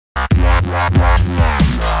How's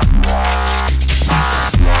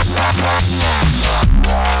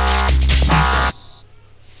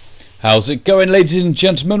it going, ladies and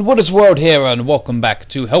gentlemen? What is World here, and welcome back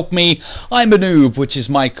to Help Me, I'm a Noob, which is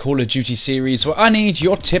my Call of Duty series where I need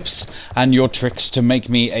your tips and your tricks to make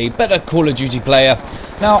me a better Call of Duty player.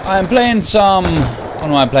 Now, I'm playing some... what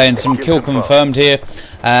am I playing? Some Kill Confirmed here.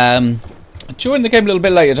 Joined the game a little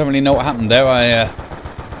bit late, I don't really know what happened there. I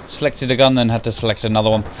selected a gun, then had to select another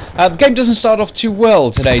one. The game doesn't start off too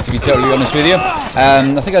well today, to be totally honest with you.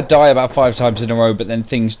 I think I die about 5 times in a row, but then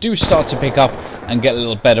things do start to pick up and get a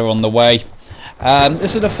little better on the way.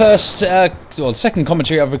 This is the first, well, second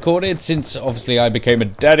commentary I've recorded since obviously I became a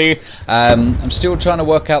daddy. I'm still trying to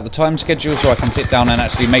work out the time schedule so I can sit down and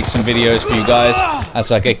actually make some videos for you guys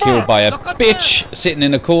as I get killed by a bitch sitting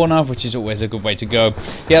in a corner, which is always a good way to go.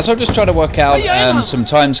 Yeah, so I'm just trying to work out some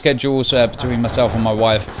time schedules between myself and my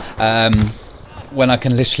wife when I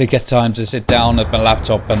can literally get time to sit down at my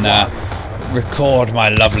laptop and record my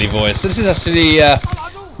lovely voice. This is actually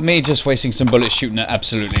me just wasting some bullets shooting at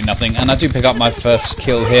absolutely nothing, and I do pick up my first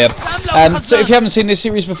kill here. So if you haven't seen this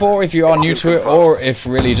series before, if you are new to it, or if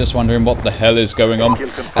really just wondering what the hell is going on,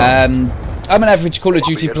 I'm an average Call of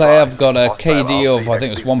Duty player. I've got a KD of, I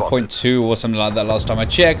think it was 1.2 or something like that last time I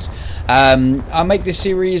checked. I make this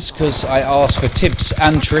series because I ask for tips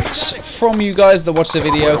and tricks from you guys that watch the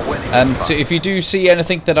video. So if you do see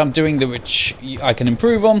anything that I'm doing that which I can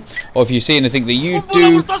improve on, or if you see anything that you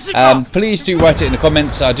do, please do write it in the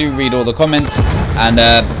comments. I do read all the comments, and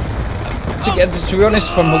to be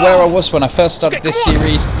honest, from where I was when I first started this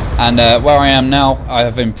series and where I am now, I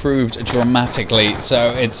have improved dramatically. So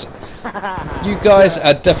it's... you guys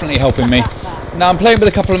are definitely helping me. Now I'm playing with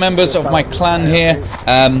a couple of members of my clan here.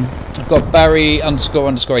 I've got Barry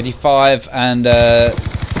 __85 and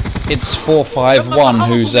it's 451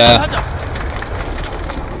 who's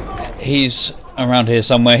he's around here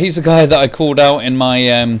somewhere. He's the guy that I called out in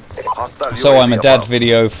my So I'm a Dad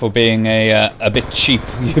video for being a bit cheap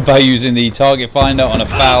by using the target finder on a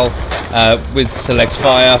foul with select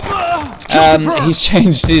fire. He's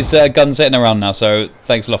changed his gun setting around now, so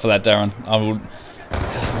thanks a lot for that, Darren. I will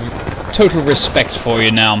total respect for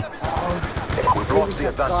you now.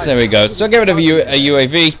 There we go. So I get rid of a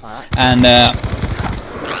UAV, and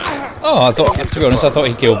oh, I thought, to be honest, I thought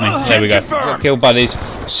he killed me. There we go. Got killed by this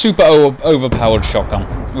super overpowered shotgun,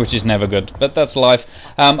 which is never good, but that's life.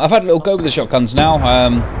 I've had a little go with the shotguns now.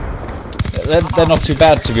 They're not too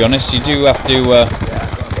bad, to be honest. You do have to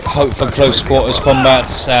hope for close quarters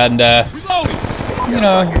combats, and you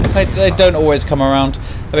know, they don't always come around.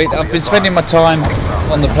 I mean, I've been spending my time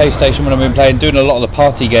on the PlayStation when I've been playing, doing a lot of the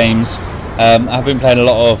party games. I've been playing a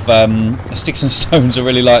lot of Sticks and Stones. I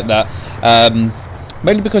really like that,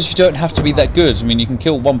 mainly because you don't have to be that good. I mean, you can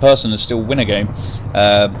kill one person and still win a game.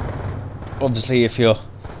 Obviously, if you're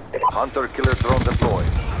hunter-killer drone deployed.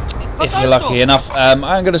 If you're lucky enough.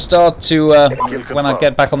 I'm going to start to when I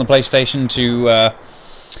get back on the PlayStation to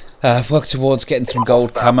work towards getting some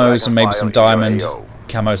gold camos and maybe some diamond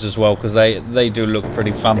camos as well, because they do look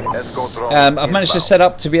pretty fun. I've managed to set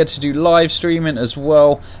up to be able to do live streaming as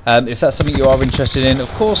well. If that's something you are interested in,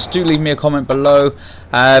 of course, do leave me a comment below,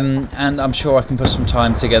 and I'm sure I can put some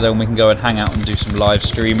time together and we can go and hang out and do some live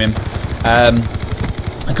streaming. I'm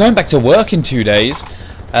going back to work in 2 days.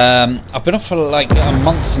 I've been off for like a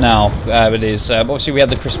month now. It is obviously we had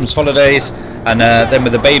the Christmas holidays, and then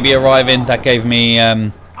with the baby arriving, that gave me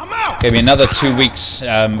another 2 weeks,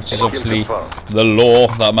 which is obviously the law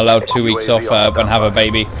that I'm allowed 2 weeks off when I have a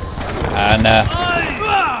baby. And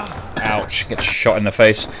ouch, get shot in the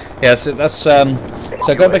face. Yeah, so that's so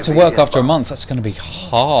going back to work after a month. That's going to be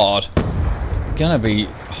hard. It's going to be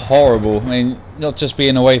horrible. I mean, not just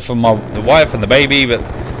being away from the wife and the baby, but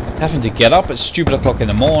having to get up at stupid o'clock in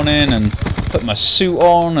the morning and put my suit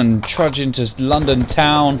on and trudge into London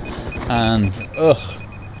town, and ugh,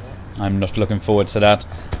 I'm not looking forward to that.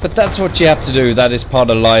 But that's what you have to do. That is part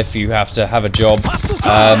of life. You have to have a job.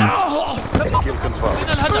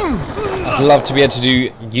 I'd love to be able to do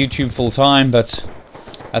YouTube full time, but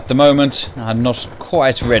at the moment I'm not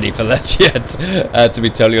quite ready for that yet, to be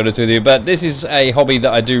totally honest with you. But this is a hobby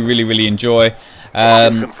that I do really enjoy.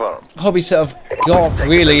 Hobbies that I've got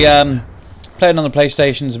really. Playing on the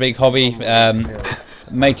PlayStation is a big hobby.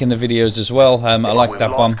 Making the videos as well, I like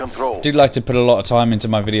that one. Do like to put a lot of time into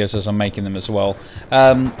my videos as I'm making them as well.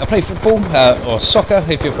 I play football or soccer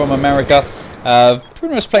if you're from America.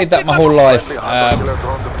 Pretty much played that my whole life. A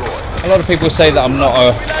lot of people say that I'm not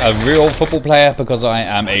a real football player because I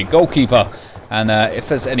am a goalkeeper. And if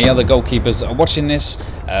there's any other goalkeepers that are watching this,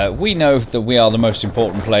 we know that we are the most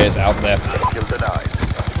important players out there.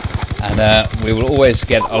 and we will always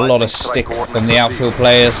get a lot of stick from the outfield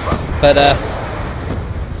players. But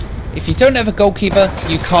if you don't have a goalkeeper,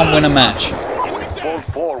 you can't win a match.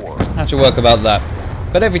 How to work about that?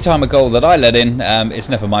 But every time a goal that I let in, it's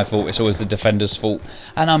never my fault. It's always the defender's fault,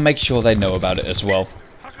 and I'll make sure they know about it as well.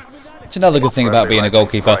 It's another good thing about being a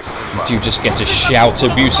goalkeeper. You do just get to shout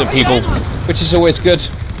abuse at people, which is always good.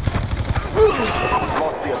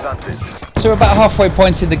 So we're about halfway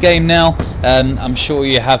point in the game now. I'm sure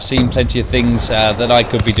you have seen plenty of things that I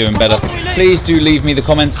could be doing better. Please do leave me the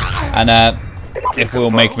comments, and it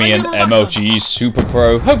will make me an MLG Super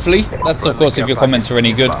Pro. Hopefully, that's of course if your comments are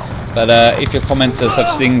any good. But if your comments are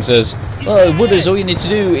such things as, "Oh, Wooders, all you need to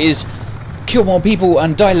do is kill more people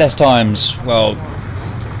and die less times." Well,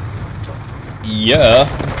 yeah.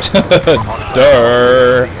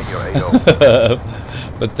 Duh.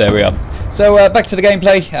 But there we are. So back to the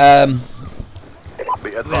gameplay.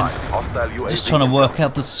 Just trying to work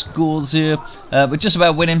out the scores here. We're just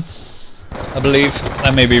about winning, I believe.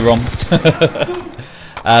 I may be wrong.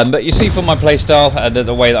 But you see from my playstyle,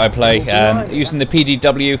 the way that I play, using the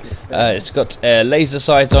PDW, it's got laser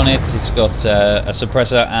sights on it, it's got a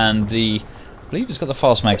suppressor, and I believe it's got the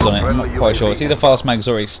fast mags on it. I'm not quite sure. It's either fast mags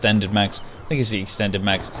or extended mags. I think it's the extended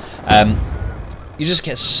mags. You just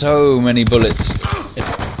get so many bullets.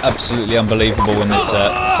 It's absolutely unbelievable in this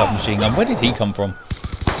submachine gun. Where did he come from?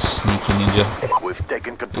 Sneaky ninja. We've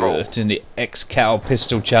taken control. Doing the X-Cow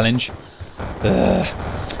pistol challenge.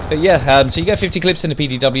 But yeah, so you get 50 clips in the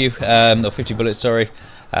PDW, or 50 bullets, sorry.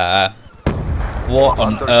 What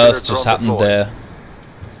on earth just happened there?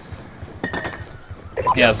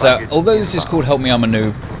 Yeah, so although this is called Help Me I'm a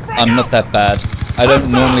Noob, I'm not that bad. I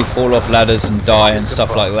don't normally fall off ladders and die and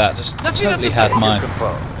stuff like that. Just totally had my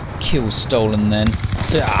kill stolen then.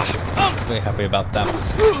 Very happy about that.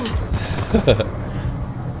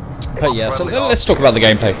 But yeah, so let's talk about the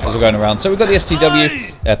gameplay as we're going around. So we've got the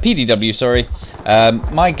PDW, sorry.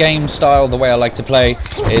 My game style, the way I like to play,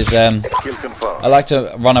 is I like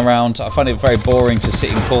to run around. I find it very boring to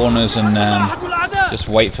sit in corners and just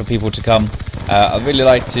wait for people to come. I really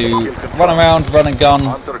like to run around, run and gun,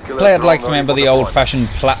 play. I'd like to remember the old-fashioned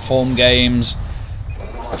platform games,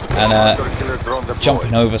 and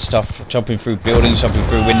jumping over stuff, jumping through buildings, jumping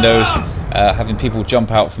through windows, having people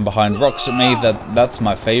jump out from behind rocks at me. That's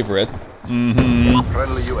my favourite.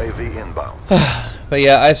 Friendly UAV inbound. But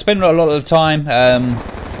yeah, I spend a lot of the time,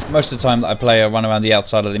 most of the time that I play, I run around the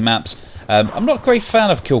outside of the maps. I'm not a great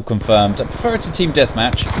fan of Kill Confirmed. I prefer it to Team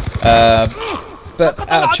Deathmatch. But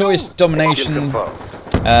out of choice, Domination,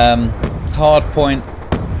 Hardpoint,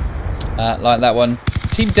 like that one.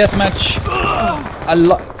 Team Deathmatch,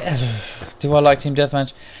 do I like Team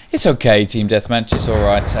Deathmatch? It's okay, Team Deathmatch, it's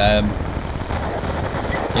alright.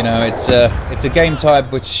 You know, it's a game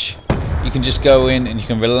type which you can just go in and you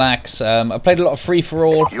can relax. I played a lot of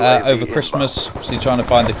free-for-all over Christmas, obviously trying to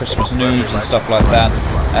find the Christmas noobs and stuff like that.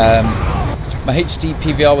 My HD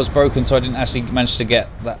PVR was broken, so I didn't actually manage to get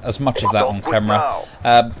as much of that on camera.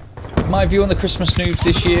 My view on the Christmas noobs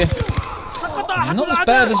this year, not as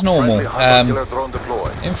bad as normal.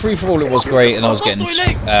 In free-for-all it was great, and I was getting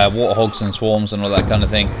warthogs and swarms and all that kind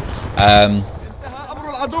of thing.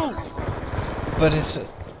 But it's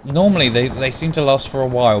normally they seem to last for a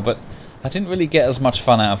while, but I didn't really get as much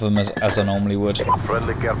fun out of them as I normally would.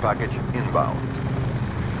 Friendly care package inbound.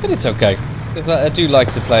 But it's okay. I do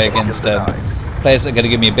like to play against players that are going to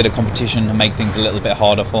give me a bit of competition and make things a little bit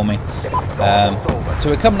harder for me. So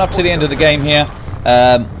we're coming up to the end of the game here.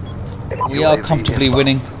 We are comfortably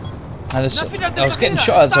winning. I was getting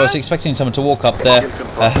shot at, so I was expecting someone to walk up there.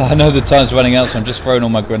 I know the time's running out, so I'm just throwing all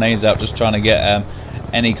my grenades out, just trying to get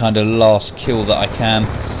any kind of last kill that I can.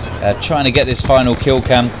 Trying to get this final kill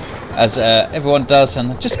cam, as everyone does,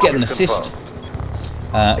 and just get an assist.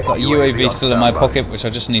 Got a UAV still in my pocket, which I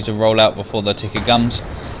just need to roll out before the ticker comes.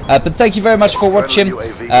 But thank you very much for watching.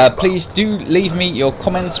 Please do leave me your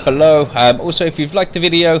comments below. Also, if you've liked the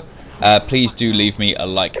video, please do leave me a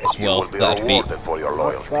like as well. That'd be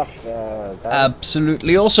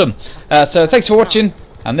absolutely awesome. So thanks for watching,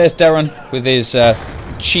 and there's Darren with his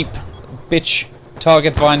cheap bitch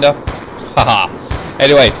target finder. Haha.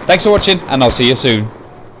 Anyway, thanks for watching, and I'll see you soon.